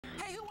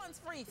one's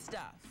free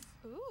stuff.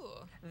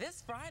 Ooh.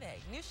 This Friday,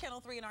 News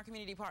Channel 3 and our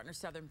community partner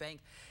Southern Bank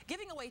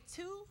giving away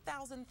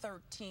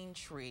 2013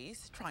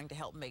 trees, trying to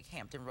help make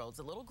Hampton Roads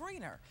a little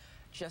greener.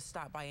 Just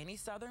stop by any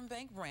Southern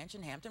Bank branch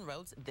in Hampton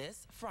Roads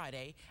this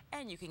Friday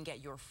and you can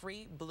get your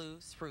free blue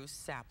spruce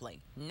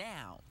sapling.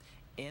 Now,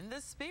 in the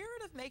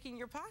spirit of making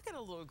your pocket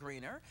a little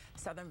greener,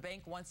 Southern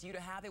Bank wants you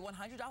to have a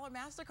 $100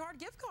 MasterCard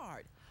gift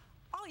card.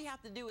 All you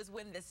have to do is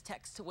win this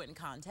Text to Win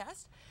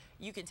contest.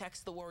 You can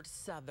text the word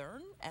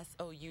Southern,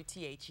 S-O-U-T-H-E-R-N,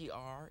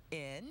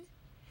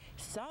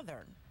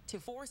 Southern, to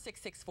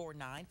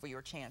 46649 for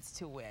your chance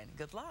to win.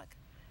 Good luck.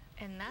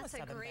 And that's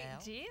a great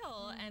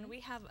deal. And we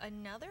have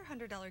another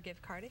 $100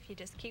 gift card if you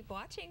just keep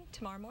watching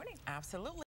tomorrow morning. Absolutely.